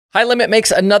High Limit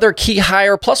makes another key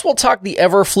hire, plus we'll talk the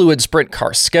ever-fluid sprint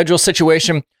car schedule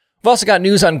situation. We've also got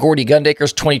news on Gordy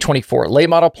Gundaker's 2024 late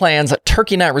model plans,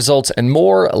 Turkey Night results, and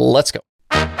more. Let's go.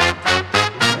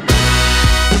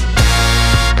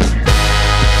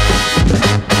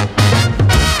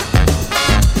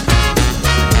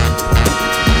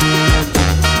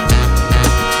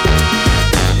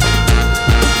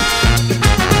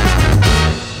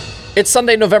 It's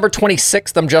Sunday, November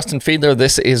 26th. I'm Justin Fiedler.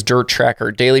 This is Dirt Tracker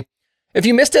Daily. If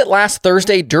you missed it last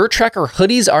Thursday, Dirt Tracker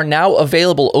hoodies are now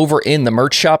available over in the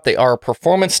merch shop. They are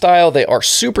performance style. They are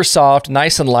super soft,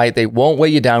 nice and light. They won't weigh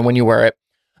you down when you wear it.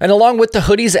 And along with the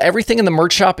hoodies, everything in the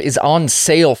merch shop is on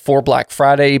sale for Black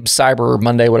Friday, Cyber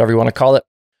Monday, whatever you want to call it.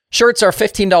 Shirts are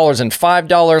 $15 and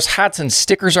 $5. Hats and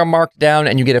stickers are marked down,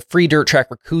 and you get a free Dirt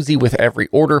Tracker koozie with every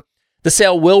order. The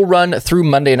sale will run through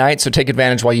Monday night, so take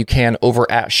advantage while you can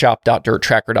over at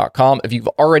shop.dirttracker.com. If you've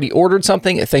already ordered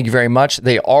something, thank you very much.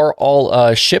 They are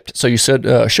all shipped, so you should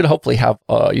hopefully have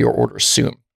your orders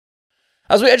soon.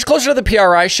 As we edge closer to the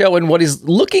PRI show and what is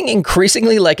looking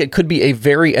increasingly like it could be a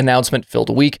very announcement-filled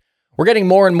week, we're getting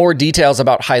more and more details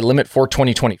about High Limit for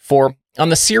 2024. On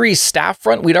the series staff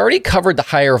front, we'd already covered the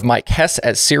hire of Mike Hess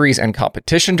as series and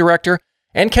competition director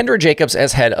and Kendra Jacobs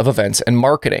as head of events and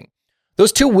marketing.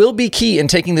 Those two will be key in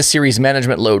taking the series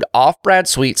management load off Brad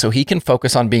Sweet so he can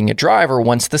focus on being a driver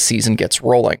once the season gets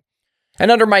rolling.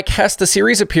 And under Mike Hess, the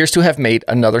series appears to have made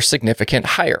another significant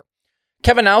hire.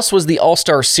 Kevin Naus was the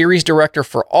All-Star Series Director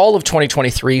for all of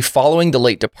 2023 following the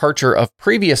late departure of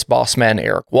previous boss man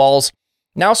Eric Walls.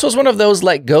 Naus was one of those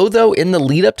let go, though, in the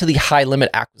lead up to the High Limit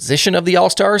acquisition of the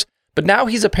All-Stars, but now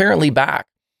he's apparently back.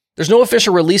 There's no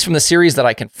official release from the series that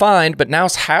I can find, but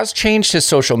Naus has changed his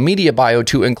social media bio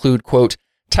to include, quote,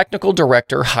 Technical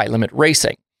Director High Limit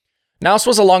Racing. Naus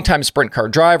was a longtime sprint car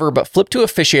driver, but flipped to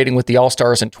officiating with the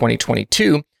All-Stars in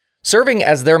 2022, serving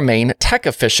as their main tech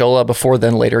official before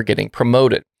then later getting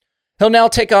promoted. He'll now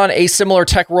take on a similar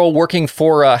tech role working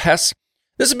for Hess.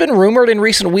 This has been rumored in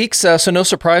recent weeks, so no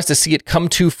surprise to see it come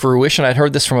to fruition. I'd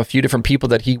heard this from a few different people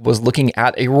that he was looking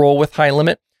at a role with High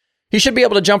Limit. He should be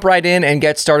able to jump right in and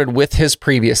get started with his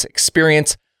previous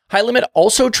experience. High Limit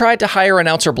also tried to hire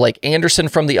announcer Blake Anderson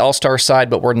from the All-Star side,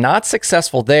 but were not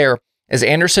successful there as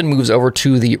Anderson moves over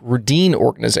to the Rudine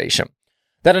organization.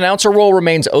 That announcer role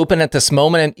remains open at this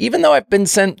moment, and even though I've been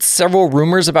sent several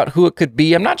rumors about who it could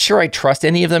be, I'm not sure I trust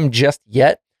any of them just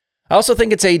yet. I also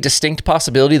think it's a distinct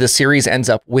possibility the series ends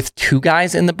up with two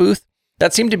guys in the booth.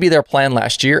 That seemed to be their plan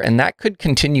last year, and that could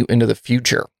continue into the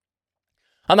future.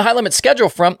 On the High Limit schedule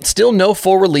front, still no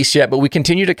full release yet, but we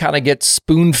continue to kind of get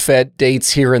spoon-fed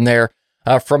dates here and there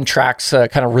from tracks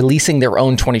kind of releasing their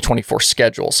own 2024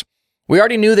 schedules. We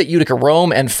already knew that Utica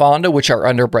Rome and Fonda, which are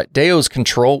under Brett Deo's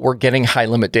control, were getting High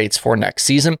Limit dates for next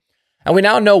season, and we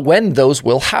now know when those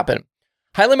will happen.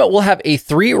 High Limit will have a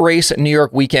 3-race New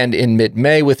York weekend in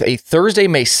mid-May with a Thursday,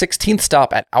 May 16th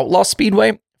stop at Outlaws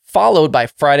Speedway, followed by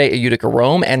Friday at Utica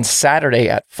Rome and Saturday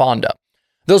at Fonda.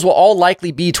 Those will all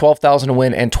likely be 12,000 to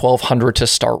win and 1,200 to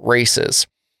start races.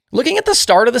 Looking at the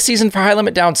start of the season for High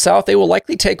Limit down south, they will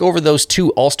likely take over those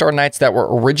two All-Star nights that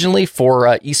were originally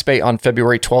for East Bay on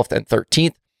February 12th and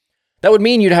 13th. That would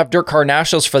mean you'd have Dirt Car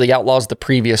Nationals for the Outlaws the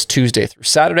previous Tuesday through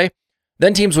Saturday.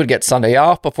 Then teams would get Sunday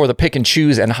off before the Pick and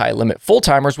Choose and High Limit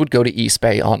full-timers would go to East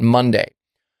Bay on Monday.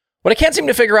 What I can't seem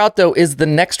to figure out, though, is the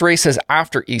next races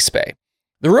after East Bay.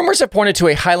 The rumors have pointed to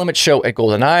a High Limit show at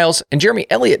Golden Isles, and Jeremy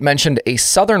Elliott mentioned a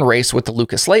Southern race with the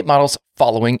Lucas Late models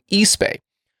following East Bay.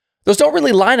 Those don't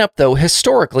really line up, though,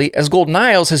 historically, as Golden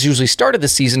Isles has usually started the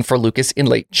season for Lucas in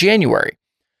late January.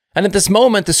 And at this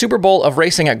moment, the Super Bowl of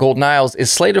racing at Golden Isles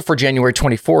is slated for January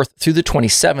 24th through the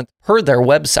 27th per their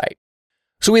website.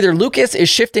 So either Lucas is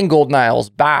shifting Golden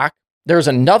Isles back, there's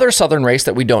another Southern race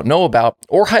that we don't know about,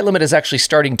 or High Limit is actually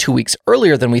starting 2 weeks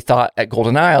earlier than we thought at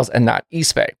Golden Isles and not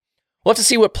East Bay. We'll have to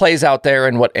see what plays out there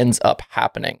and what ends up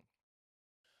happening.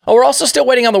 Oh, we're also still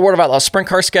waiting on the World of Outlaws sprint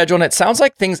car schedule, and it sounds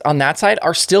like things on that side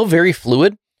are still very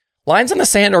fluid. Lines in the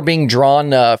sand are being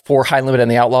drawn for High Limit and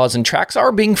the Outlaws, and tracks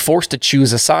are being forced to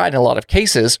choose a side in a lot of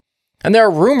cases. And there are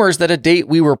rumors that a date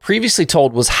we were previously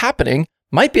told was happening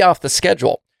might be off the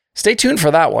schedule. Stay tuned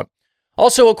for that one.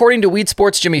 Also, according to Weed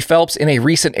Sports' Jimmy Phelps in a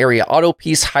recent Area Auto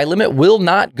piece, High Limit will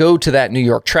not go to that New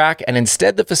York track, and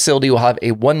instead the facility will have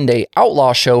a one-day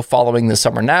Outlaw show following the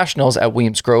Summer Nationals at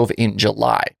Williams Grove in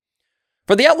July.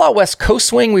 For the Outlaw West Coast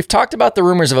swing, we've talked about the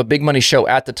rumors of a big money show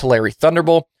at the Tulare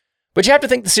Thunderbowl, but you have to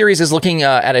think the series is looking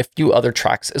at a few other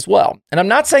tracks as well. And I'm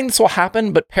not saying this will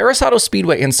happen, but Paris Auto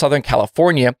Speedway in Southern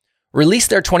California released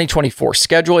their 2024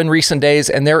 schedule in recent days,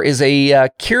 and there is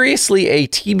curiously a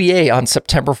TBA on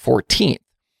September 14th.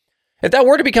 If that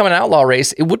were to become an outlaw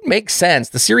race, it would make sense.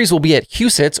 The series will be at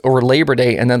Huset's over Labor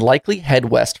Day and then likely head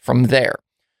west from there.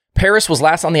 Paris was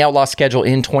last on the Outlaw schedule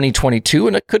in 2022,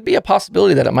 and it could be a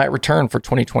possibility that it might return for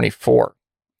 2024.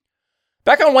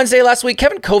 Back on Wednesday last week,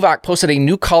 Kevin Kovac posted a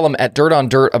new column at Dirt on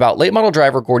Dirt about late model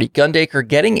driver Gordy Gundaker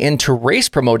getting into race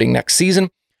promoting next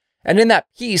season. And in that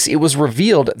piece, it was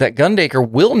revealed that Gundaker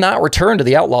will not return to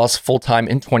the Outlaws full-time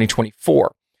in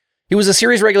 2024. He was a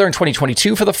series regular in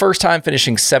 2022 for the first time,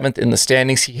 finishing 7th in the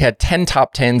standings. He had 10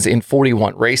 top 10s in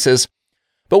 41 races.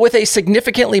 But with a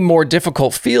significantly more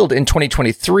difficult field in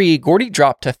 2023, Gordy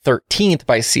dropped to 13th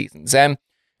by season's end.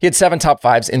 He had 7 top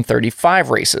 5s in 35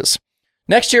 races.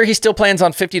 Next year, he still plans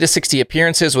on 50 to 60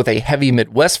 appearances with a heavy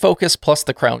Midwest focus, plus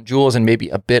the crown jewels and maybe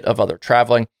a bit of other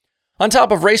traveling. On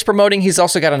top of race promoting, he's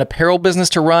also got an apparel business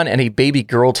to run and a baby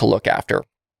girl to look after.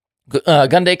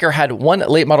 Gundaker had one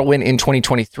late model win in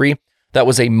 2023. That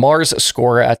was a Mars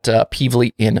score at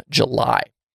Peevely in July.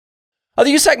 The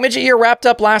USAC Midget Year wrapped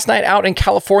up last night out in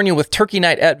California with Turkey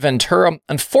Night at Ventura.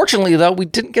 Unfortunately, though, we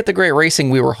didn't get the great racing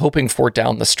we were hoping for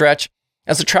down the stretch,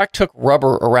 as the track took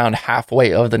rubber around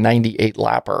halfway of the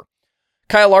 98-lapper.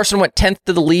 Kyle Larson went 10th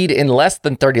to the lead in less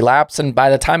than 30 laps, and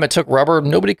by the time it took rubber,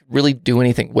 nobody could really do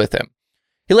anything with him.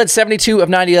 He led 72 of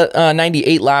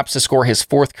 98 laps to score his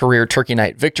 4th career Turkey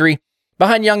Night victory.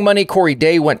 Behind Young Money, Corey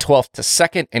Day went 12th to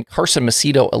 2nd, and Carson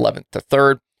Macedo 11th to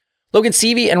 3rd. Logan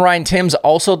Seavey and Ryan Timms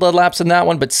also led laps in that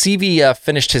one, but Seavey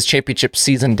finished his championship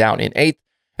season down in 8th,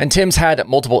 and Timms had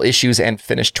multiple issues and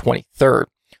finished 23rd.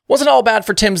 Wasn't all bad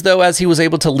for Timms, though, as he was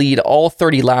able to lead all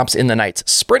 30 laps in the night's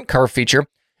sprint car feature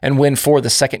and win for the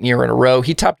 2nd year in a row.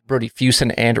 He topped Brody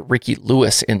Fuson and Ricky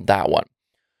Lewis in that one.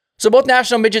 So both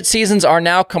National Midget seasons are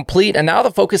now complete, and now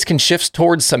the focus can shift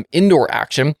towards some indoor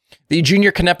action. The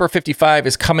Junior Canepa 55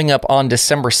 is coming up on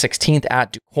December 16th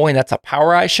at DuQuoin. That's a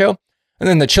Power Eye show. And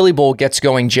then the Chili Bowl gets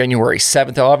going January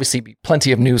 7th. There'll obviously be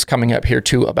plenty of news coming up here,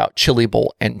 too, about Chili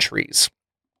Bowl entries.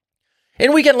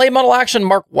 In weekend late model action,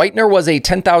 Mark Whitener was a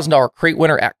 $10,000 crate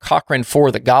winner at Cochrane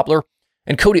for the Gobbler.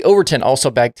 And Cody Overton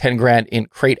also bagged $10,000 in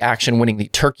crate action, winning the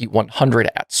Turkey 100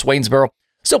 at Swainsboro.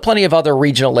 Still plenty of other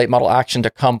regional late model action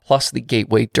to come, plus the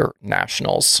Gateway Dirt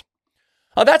Nationals.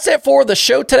 That's it for the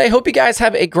show today. Hope you guys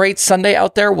have a great Sunday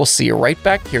out there. We'll see you right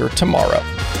back here tomorrow.